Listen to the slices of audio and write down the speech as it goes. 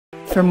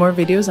For more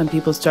videos on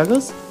people's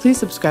struggles, please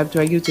subscribe to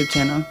our YouTube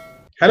channel.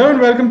 Hello and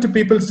welcome to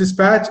People's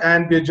Dispatch,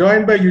 and we're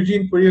joined by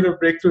Eugene Puryear of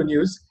BreakThrough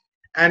News.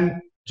 And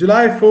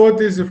July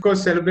 4th is, of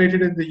course,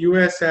 celebrated in the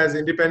US as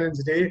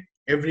Independence Day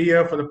every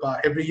year.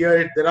 Every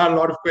year, there are a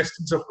lot of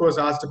questions, of course,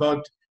 asked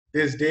about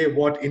this day,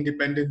 what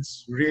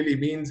independence really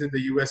means in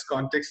the US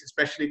context,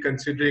 especially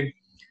considering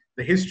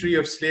the history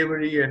of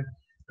slavery and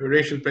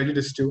racial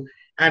prejudice too.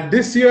 And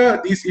this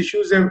year, these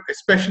issues have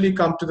especially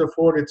come to the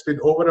fore. It's been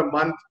over a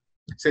month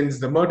since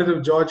the murder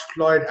of George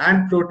Floyd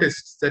and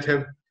protests that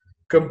have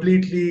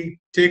completely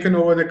taken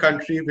over the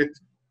country, with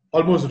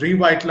almost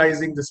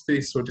revitalizing the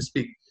space, so to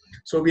speak.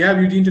 So we have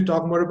Eugene to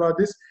talk more about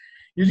this.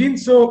 Eugene,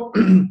 so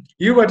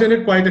you've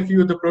attended quite a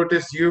few of the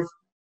protests. You've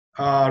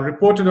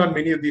reported on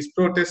many of these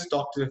protests,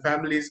 talked to the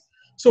families.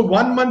 So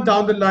 1 month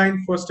down the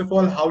line, first of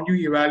all, how do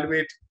you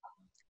evaluate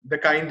the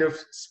kind of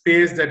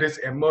space that has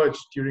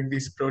emerged during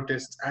these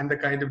protests and the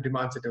kind of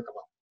demands that have come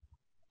up?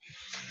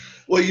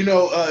 Well,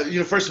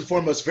 first and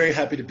foremost, very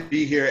happy to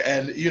be here.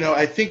 And,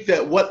 I think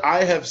that what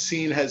I have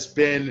seen has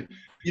been,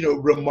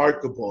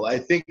 remarkable. I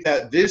think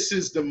that this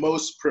is the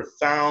most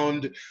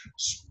profound,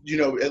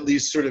 at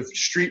least sort of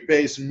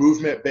street-based,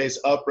 movement-based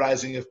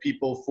uprising of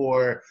people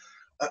for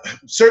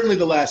certainly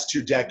the last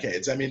 2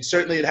 decades. I mean,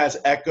 certainly it has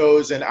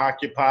echoes in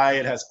Occupy.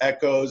 It has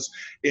echoes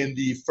in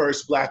the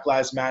first Black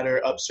Lives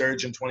Matter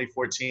upsurge in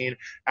 2014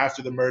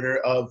 after the murder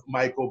of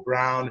Michael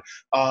Brown.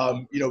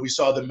 We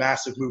saw the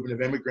massive movement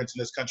of immigrants in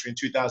this country in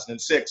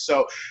 2006.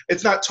 So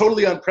it's not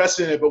totally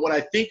unprecedented, but when I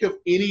think of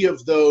any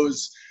of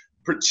those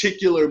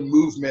particular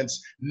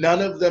movements,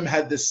 none of them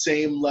had the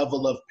same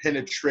level of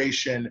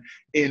penetration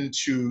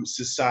into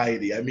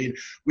society. I mean,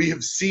 we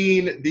have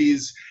seen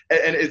these,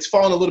 and it's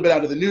fallen a little bit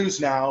out of the news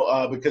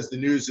now because the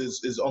news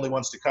is only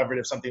wants to cover it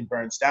if something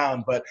burns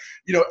down. But,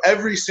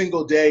 every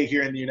single day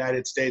here in the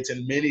United States,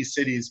 in many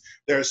cities,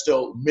 there are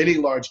still many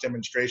large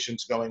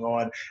demonstrations going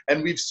on.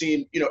 And we've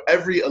seen,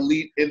 every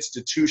elite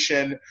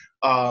institution,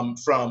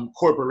 from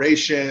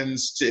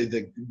corporations to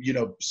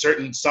the,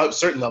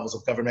 certain levels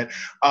of government,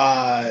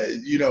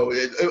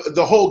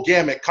 the whole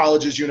gamut,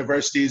 colleges,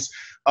 universities,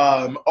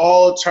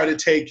 all try to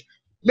take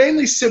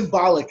mainly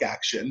symbolic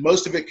action,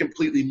 most of it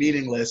completely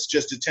meaningless,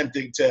 just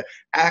attempting to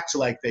act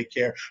like they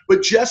care.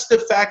 But just the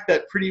fact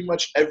that pretty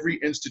much every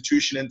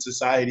institution in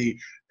society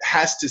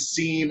has to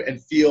seem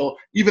and feel,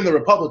 even the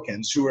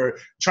Republicans who are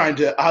trying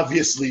to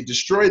obviously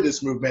destroy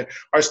this movement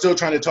are still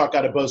trying to talk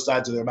out of both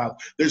sides of their mouth.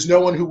 There's no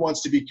one who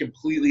wants to be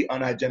completely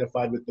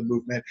unidentified with the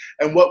movement.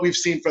 And what we've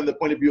seen from the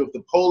point of view of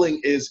the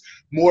polling is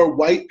more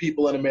white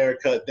people in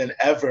America than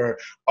ever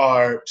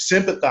are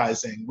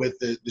sympathizing with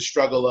the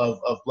struggle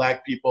of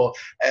Black people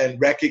and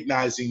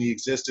recognizing the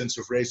existence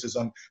of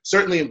racism,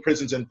 certainly in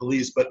prisons and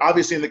police, but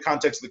obviously in the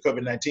context of the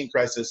COVID-19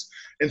 crisis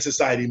in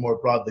society more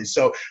broadly.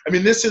 So, I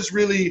mean, this is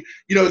really,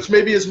 it's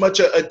maybe as much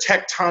a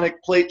tectonic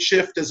plate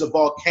shift as a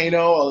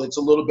volcano. It's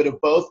a little bit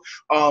of both,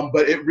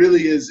 but it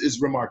really is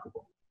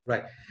remarkable.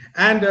 Right.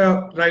 And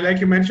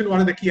like you mentioned, one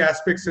of the key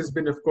aspects has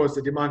been, of course,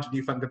 the demand to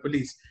defund the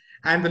police.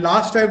 And the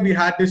last time we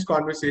had this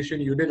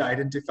conversation, you did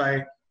identify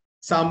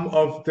some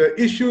of the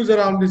issues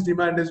around this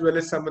demand as well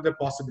as some of the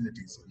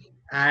possibilities.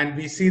 And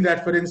we see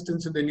that, for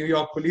instance, in the New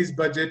York police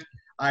budget,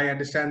 I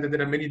understand that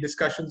there are many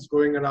discussions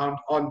going around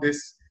on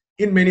this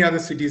in many other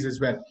cities as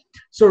well.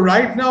 So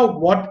right now,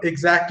 what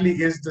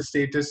exactly is the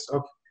status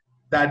of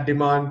that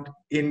demand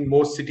in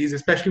most cities,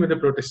 especially when the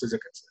protesters are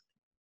concerned?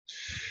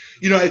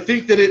 I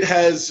think that it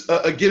has,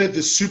 again, at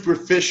the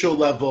superficial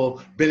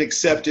level, been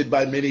accepted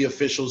by many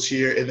officials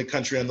here in the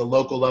country on the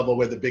local level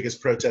where the biggest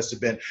protests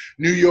have been.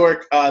 New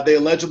York, they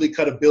allegedly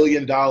cut $1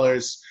 billion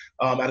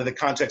out of the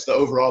context. The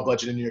overall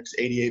budget in New York is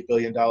 $88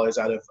 billion out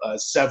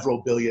of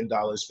several $billion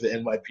for the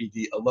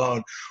NYPD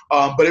alone.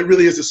 But it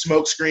really is a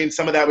smokescreen.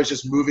 Some of that was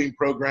just moving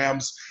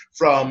programs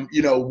from,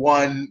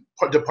 one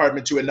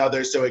department to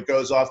another, so it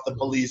goes off the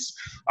police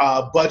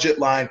budget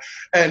line.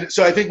 And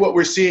so I think what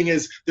we're seeing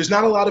is there's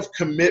not a lot of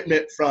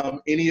commitment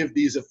from any of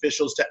these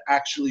officials to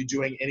actually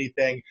doing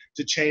anything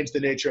to change the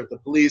nature of the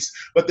police,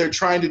 but they're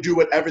trying to do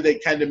whatever they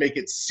can to make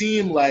it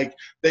seem like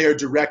they are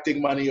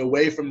directing money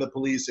away from the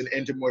police and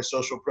into more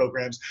social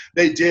programs.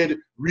 They did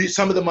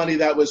some of the money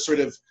that was sort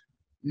of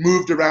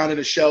moved around in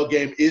a shell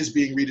game is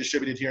being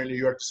redistributed here in New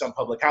York to some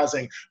public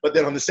housing. But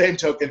then on the same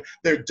token,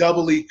 they're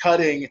doubly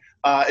cutting,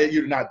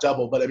 not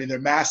double, but I mean, they're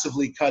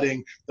massively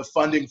cutting the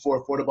funding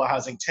for affordable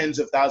housing. Tens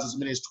of thousands, as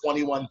many as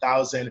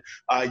 21,000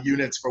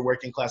 units for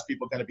working class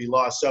people going to be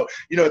lost. So,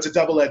 it's a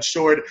double-edged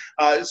sword.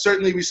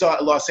 Certainly we saw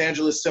Los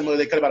Angeles similar.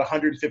 They cut about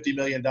 $150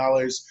 million,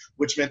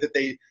 which meant that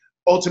they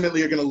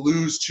ultimately are going to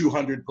lose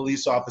 200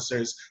 police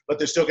officers, but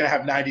they're still going to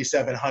have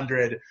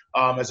 9,700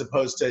 as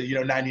opposed to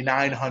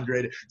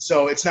 9,900.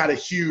 So it's not a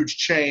huge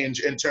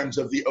change in terms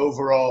of the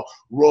overall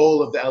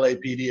role of the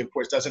LAPD. Of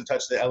course, doesn't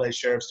touch the LA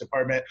Sheriff's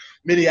Department.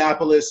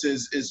 Minneapolis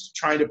is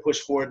trying to push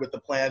forward with the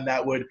plan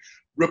that would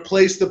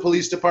replace the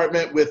police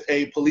department with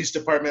a police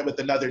department with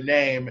another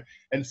name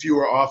and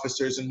fewer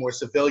officers and more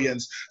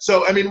civilians.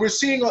 So, I mean, we're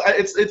seeing,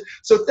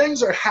 so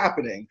things are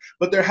happening,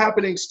 but they're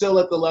happening still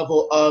at the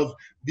level of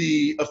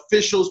the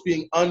officials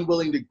being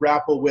unwilling to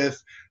grapple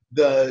with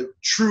the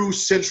true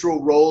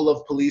central role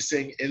of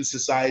policing in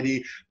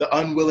society, the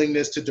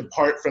unwillingness to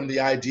depart from the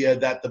idea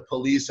that the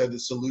police are the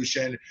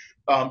solution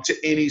to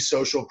any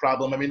social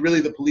problem. I mean,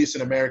 really, the police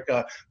in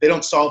America, they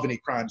don't solve any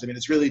crimes. I mean,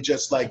 it's really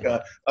just like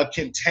a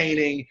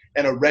containing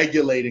and a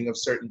regulating of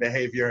certain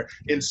behavior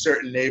in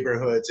certain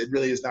neighborhoods. It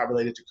really is not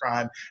related to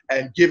crime.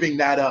 And giving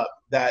that up,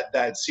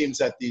 that seems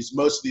that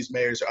most of these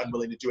mayors are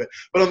unwilling to do it.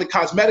 But on the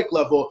cosmetic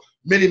level,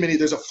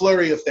 there's a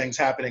flurry of things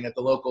happening at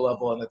the local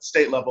level and at the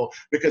state level,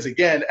 because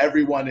again,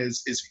 everyone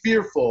is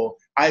fearful,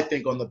 I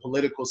think, on the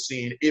political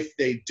scene, if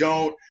they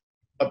don't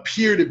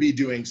appear to be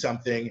doing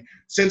something,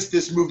 since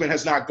this movement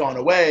has not gone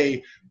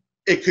away,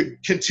 it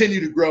could continue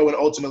to grow and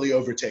ultimately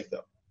overtake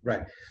them.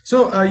 Right.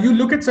 So you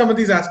look at some of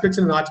these aspects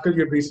in an article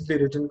you've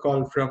recently written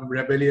called From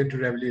Rebellion to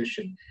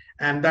Revolution,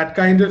 and that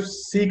kind of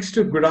seeks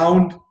to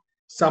ground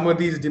some of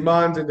these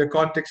demands in the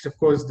context, of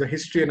course, the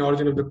history and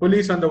origin of the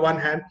police on the one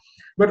hand,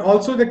 but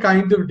also the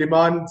kind of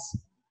demands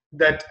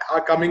that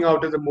are coming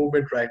out of the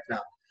movement right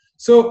now.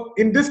 So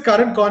in this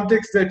current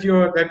context that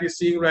we're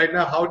seeing right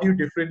now, how do you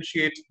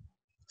differentiate,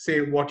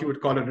 say, what you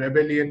would call a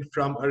rebellion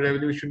from a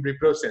revolutionary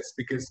process?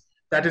 Because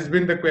that has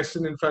been the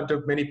question in front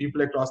of many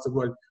people across the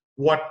world.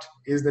 What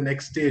is the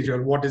next stage,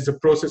 or what is the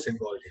process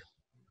involved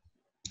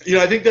here? You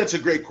know, I think that's a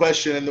great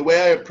question. And the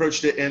way I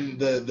approached it in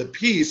the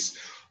piece,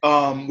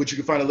 which you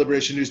can find at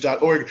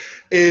liberationnews.org,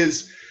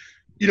 is,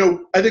 you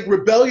know, I think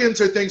rebellions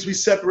are things we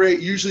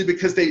separate usually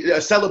because they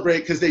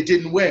celebrate because they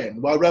didn't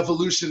win, while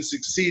revolution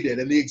succeeded.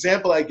 And the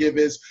example I give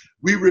is,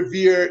 we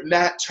revere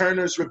Nat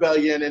Turner's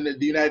rebellion in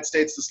the United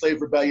States, the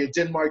slave rebellion,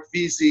 Denmark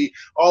Vesey,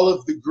 all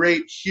of the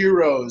great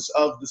heroes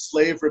of the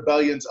slave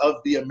rebellions of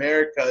the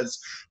Americas,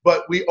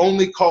 but we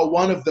only call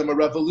one of them a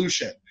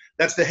revolution.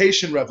 That's the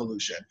Haitian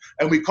Revolution.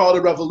 And we call it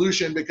a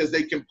revolution because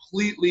they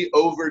completely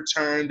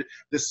overturned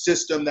the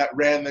system that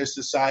ran their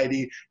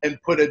society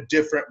and put a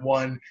different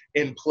one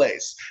in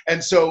place.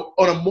 And so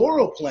on a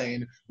moral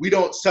plane, we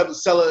don't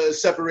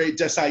separate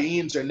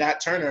Dessalines or Nat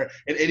Turner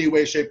in any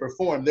way, shape, or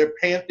form. They're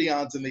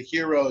pantheons and the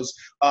heroes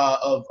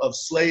of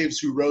slaves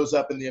who rose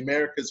up in the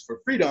Americas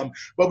for freedom.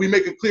 But we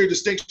make a clear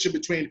distinction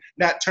between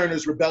Nat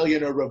Turner's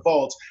rebellion or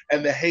revolt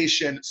and the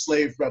Haitian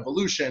slave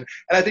revolution.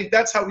 And I think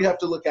that's how we have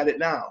to look at it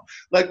now.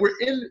 Like, we're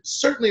in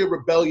certainly a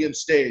rebellion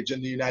stage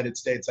in the United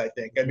States, I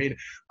think. I mean,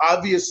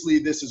 obviously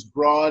this is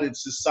broad,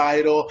 it's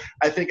societal.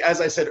 I think,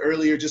 as I said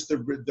earlier, just the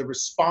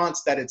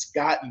response that it's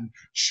gotten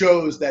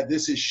shows that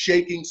this is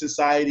shaking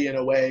society in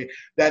a way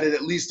that it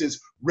at least is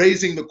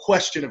raising the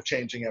question of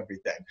changing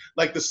everything.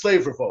 Like the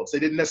slave revolts, they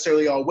didn't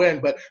necessarily all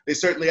win, but they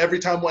certainly, every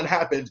time one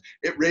happened,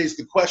 it raised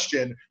the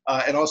question,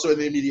 and also in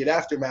the immediate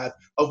aftermath,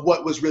 of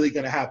what was really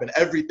going to happen.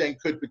 Everything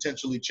could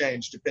potentially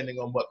change depending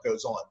on what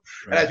goes on.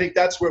 Right. And I think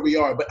that's where we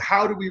are. But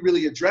how do we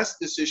really address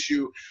this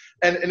issue?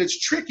 And it's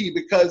tricky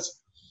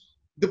because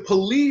the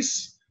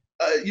police,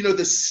 you know,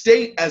 the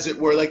state, as it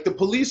were, like the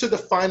police are the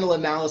final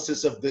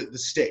analysis of the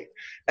state.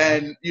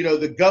 And, you know,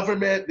 the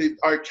government,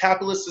 our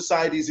capitalist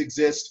societies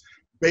exist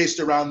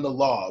based around the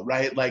law,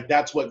 right? Like,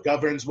 that's what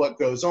governs what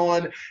goes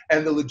on.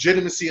 And the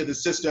legitimacy of the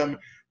system,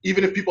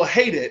 even if people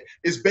hate it,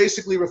 is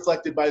basically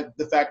reflected by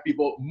the fact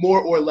people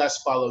more or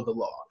less follow the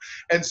law.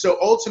 And so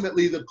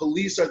ultimately, the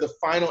police are the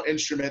final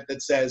instrument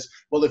that says,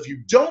 well, if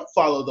you don't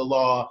follow the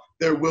law,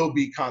 there will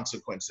be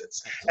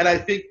consequences. And I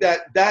think that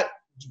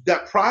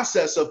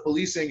process of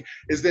policing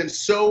is then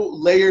so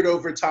layered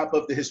over top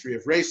of the history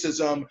of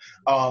racism,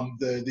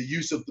 the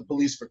use of the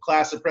police for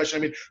class oppression.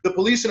 I mean, the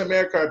police in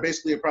America are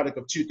basically a product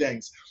of two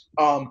things.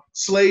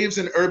 Slaves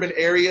in urban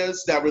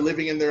areas that were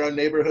living in their own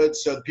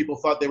neighborhoods, so people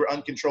thought they were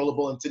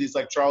uncontrollable in cities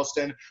like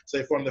Charleston, so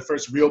they formed the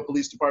first real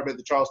police department,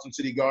 the Charleston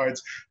City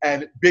Guards,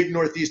 and big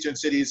northeastern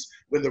cities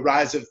when the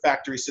rise of the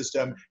factory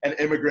system and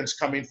immigrants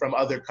coming from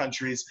other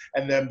countries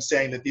and them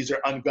saying that these are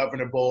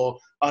ungovernable,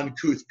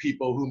 uncouth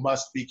people who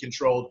must be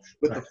controlled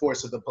with the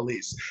force of the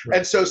police. Right.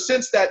 And so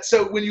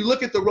so when you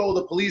look at the role of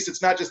the police,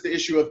 it's not just the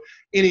issue of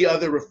any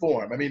other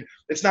reform. I mean,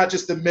 it's not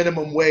just the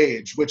minimum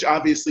wage, which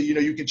obviously, you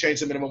know, you can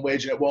change the minimum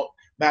wage and it won't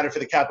matter for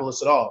the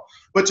capitalists at all.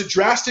 But to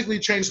drastically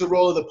change the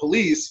role of the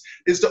police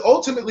is to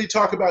ultimately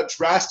talk about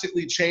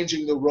drastically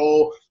changing the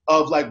role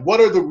of, like, what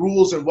are the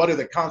rules and what are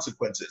the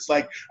consequences?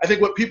 Like, I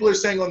think what people are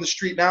saying on the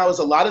street now is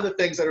a lot of the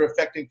things that are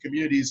affecting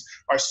communities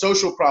are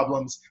social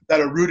problems that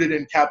are rooted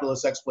in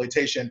capitalist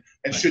exploitation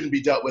and shouldn't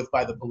be dealt with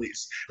by the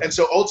police. And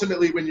so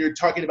ultimately, when you're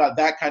talking about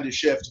that kind of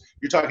shift,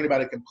 you're talking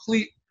about a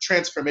complete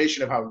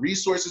transformation of how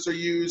resources are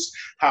used,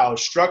 how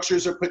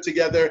structures are put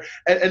together,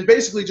 and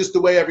basically just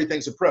the way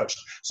everything's approached.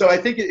 So I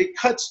think it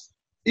cuts,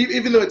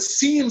 even though it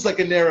seems like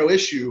a narrow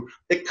issue,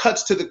 it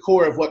cuts to the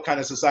core of what kind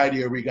of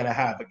society are we going to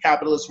have. A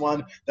capitalist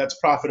one that's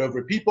profit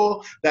over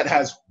people, that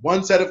has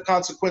one set of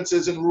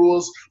consequences and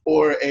rules,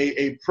 or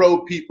a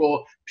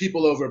pro-people,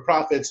 people over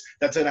profits,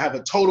 that's going to have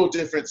a total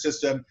different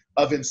system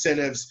of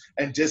incentives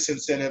and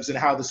disincentives and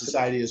how the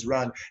society is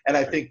run. And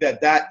I think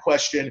that that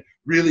question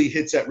really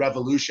hits at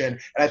revolution.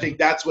 And I think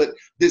that's what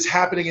is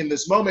happening in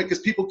this moment, because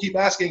people keep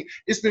asking,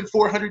 it's been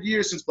 400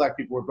 years since Black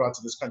people were brought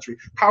to this country.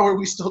 How are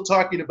we still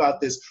talking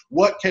about this?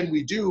 What can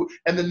we do?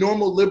 And the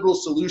normal liberal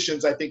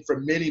solutions, I think, for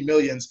many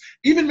millions,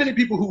 even many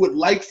people who would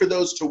like for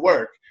those to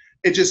work,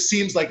 it just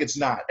seems like it's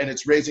not. And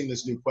it's raising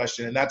this new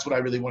question. And that's what I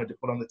really wanted to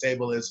put on the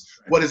table is,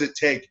 what does it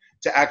take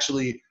to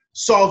actually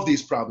solve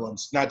these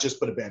problems, not just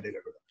put a Band-Aid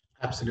over them?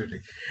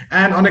 Absolutely.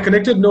 And on a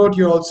connected note,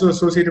 you're also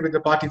associated with the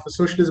Party for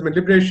Socialism and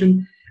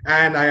Liberation.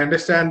 And I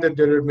understand that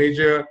there are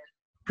major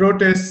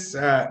protests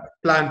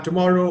planned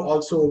tomorrow,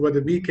 also over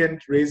the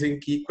weekend, raising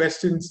key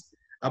questions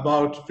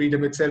about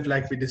freedom itself,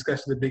 like we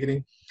discussed in the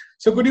beginning.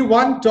 So could you,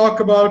 one, talk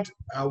about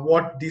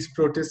what these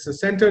protests are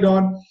centered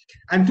on,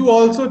 and two,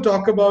 also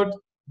talk about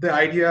the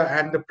idea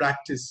and the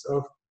practice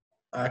of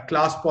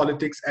class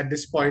politics at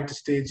this point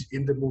stage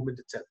in the movement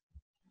itself?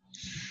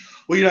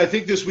 Well, I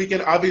think this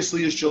weekend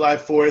obviously is July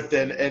 4th,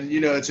 and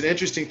it's an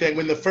interesting thing.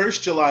 When the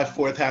first July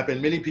 4th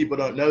happened, many people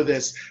don't know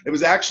this, it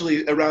was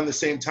actually around the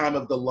same time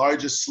of the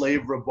largest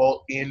slave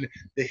revolt in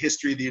the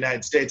history of the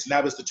United States, and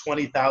that was the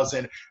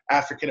 20,000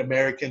 African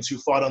Americans who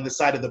fought on the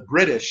side of the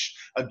British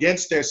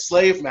against their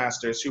slave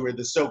masters, who were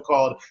the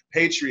so-called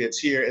patriots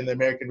here in the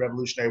American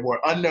Revolutionary War.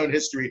 Unknown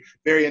history,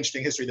 very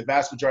interesting history. The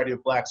vast majority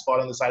of Blacks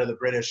fought on the side of the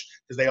British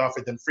because they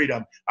offered them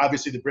freedom.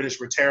 Obviously, the British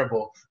were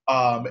terrible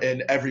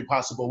in every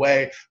possible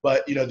way,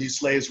 but these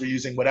slaves were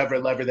using whatever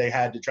lever they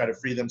had to try to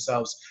free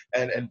themselves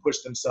and push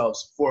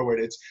themselves forward.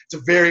 It's a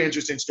very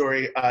interesting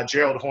story.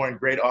 Gerald Horne,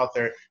 great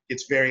author,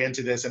 gets very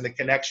into this and the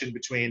connection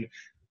between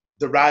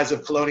the rise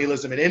of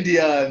colonialism in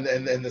India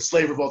and the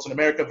slave revolts in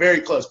America, very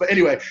close. But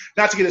anyway,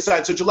 not to get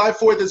aside. So July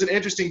 4th is an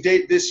interesting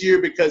date this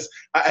year because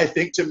I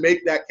think to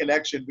make that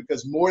connection,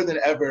 because more than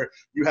ever,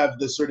 you have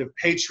the sort of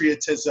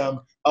patriotism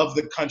of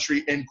the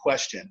country in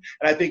question.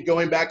 And I think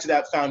going back to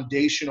that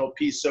foundational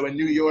piece, so in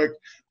New York,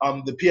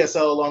 the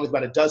PSL, along with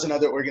about a dozen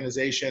other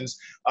organizations,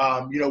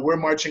 we're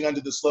marching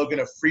under the slogan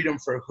of freedom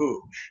for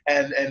who,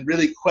 and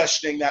really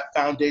questioning that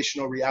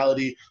foundational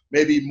reality,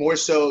 maybe more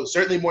so,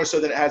 certainly more so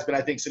than it has been,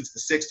 I think, since the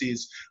 60s,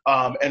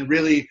 and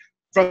really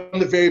from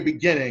the very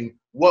beginning,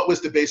 what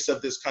was the basis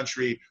of this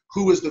country?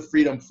 Who was the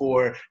freedom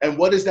for? And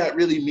what does that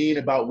really mean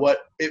about what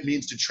it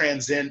means to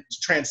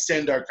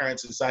transcend our current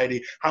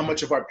society? How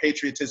much of our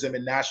patriotism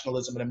and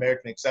nationalism and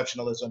American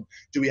exceptionalism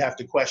do we have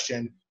to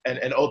question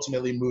and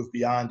ultimately move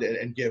beyond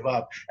and give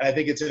up? And I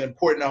think it's an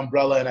important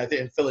umbrella. And I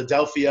think in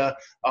Philadelphia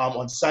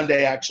on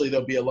Sunday, actually,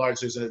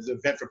 there's an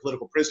event for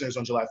political prisoners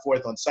on July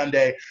 4th on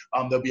Sunday.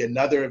 There'll be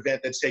another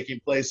event that's taking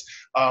place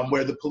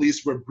where the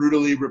police were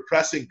brutally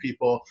repressing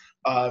people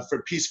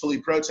for peacefully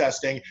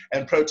protesting,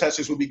 and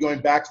protesters will be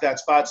going back to that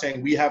spot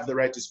saying, we have the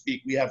right to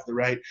speak, we have the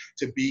right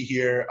to be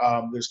here.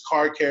 There's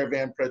car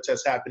caravan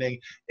protests happening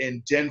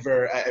in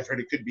Denver. I've heard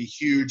it could be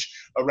huge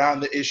around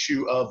the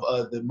issue of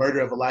the murder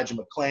of Elijah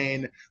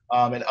McClain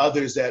and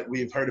others that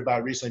we've heard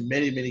about recently,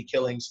 many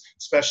killings,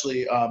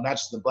 especially not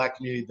just in the Black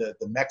community,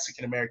 the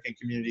Mexican American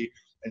community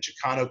and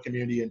Chicano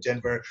community in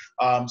Denver.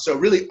 So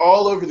really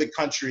all over the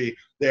country,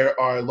 there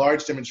are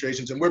large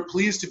demonstrations, and we're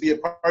pleased to be a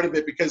part of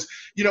it because,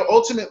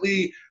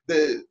 ultimately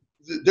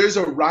there's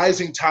a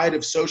rising tide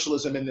of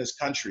socialism in this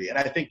country. And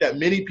I think that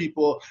many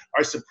people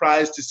are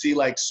surprised to see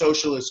like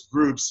socialist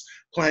groups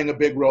playing a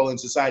big role in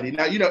society.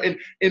 Now,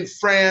 in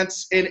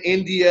France, in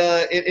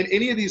India, in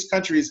any of these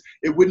countries,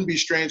 it wouldn't be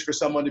strange for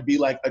someone to be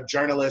like a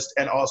journalist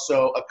and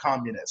also a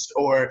communist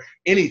or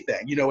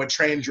anything, a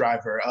train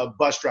driver, a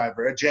bus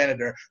driver, a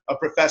janitor, a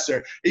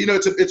professor.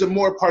 It's a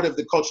more part of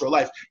the cultural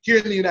life. Here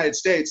in the United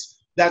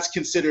States, that's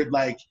considered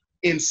like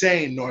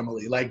insane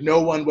normally. Like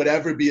no one would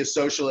ever be a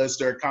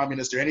socialist or a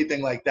communist or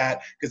anything like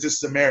that because this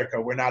is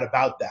America. We're not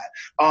about that.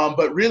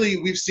 But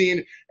really we've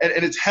seen, and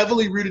it's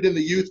heavily rooted in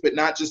the youth, but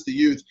not just the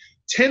youth,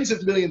 tens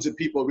of millions of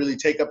people really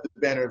take up the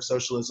banner of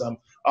socialism.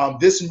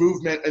 This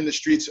movement in the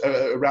streets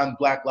around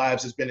Black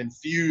lives has been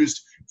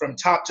infused from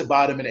top to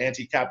bottom in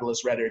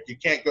anti-capitalist rhetoric. You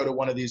can't go to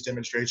one of these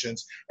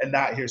demonstrations and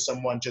not hear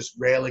someone just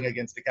railing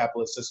against the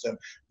capitalist system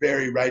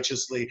very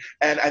righteously.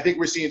 And I think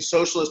we're seeing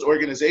socialist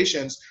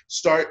organizations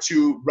start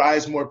to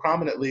rise more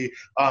prominently.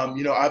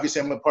 Obviously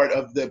I'm a part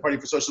of the Party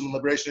for Socialism and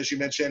Liberation, as you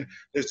mentioned.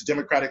 There's the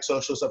Democratic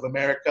Socialists of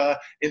America.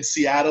 In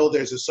Seattle,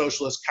 there's a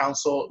Socialist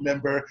Council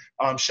member,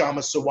 Shama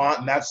Sawant,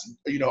 and that's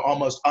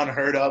almost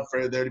unheard of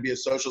for there to be a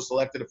socialist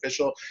elected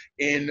official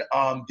in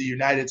the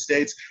United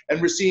States. And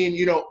we're seeing,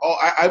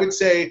 I would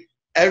say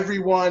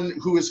everyone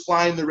who is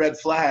flying the red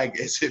flag,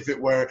 as if it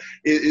were,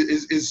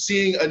 is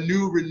seeing a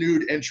new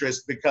renewed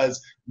interest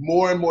because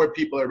more and more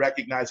people are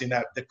recognizing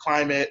that the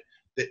climate,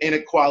 the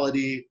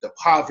inequality, the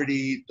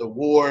poverty, the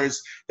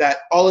wars, that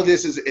all of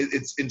this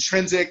it's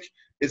intrinsic,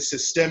 it's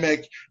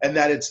systemic, and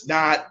that it's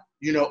not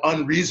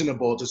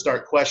unreasonable to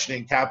start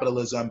questioning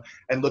capitalism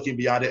and looking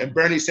beyond it. And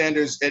Bernie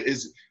Sanders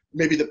is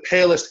maybe the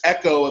palest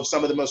echo of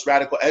some of the most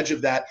radical edge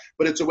of that,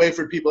 but it's a way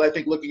for people, I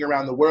think, looking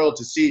around the world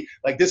to see,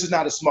 like, this is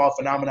not a small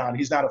phenomenon.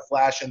 He's not a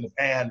flash in the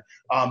pan.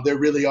 There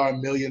really are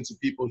millions of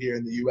people here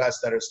in the US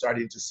that are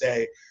starting to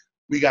say,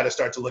 we got to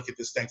start to look at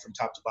this thing from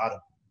top to bottom.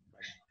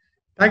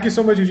 Thank you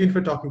so much, Eugene,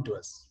 for talking to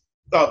us.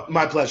 Oh,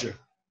 my pleasure.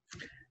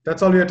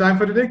 That's all we have time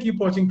for today. Keep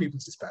watching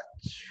People's Dispatch.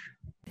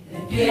 De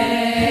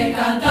pie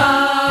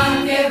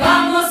cantante,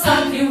 vamos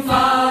a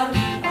triunfar.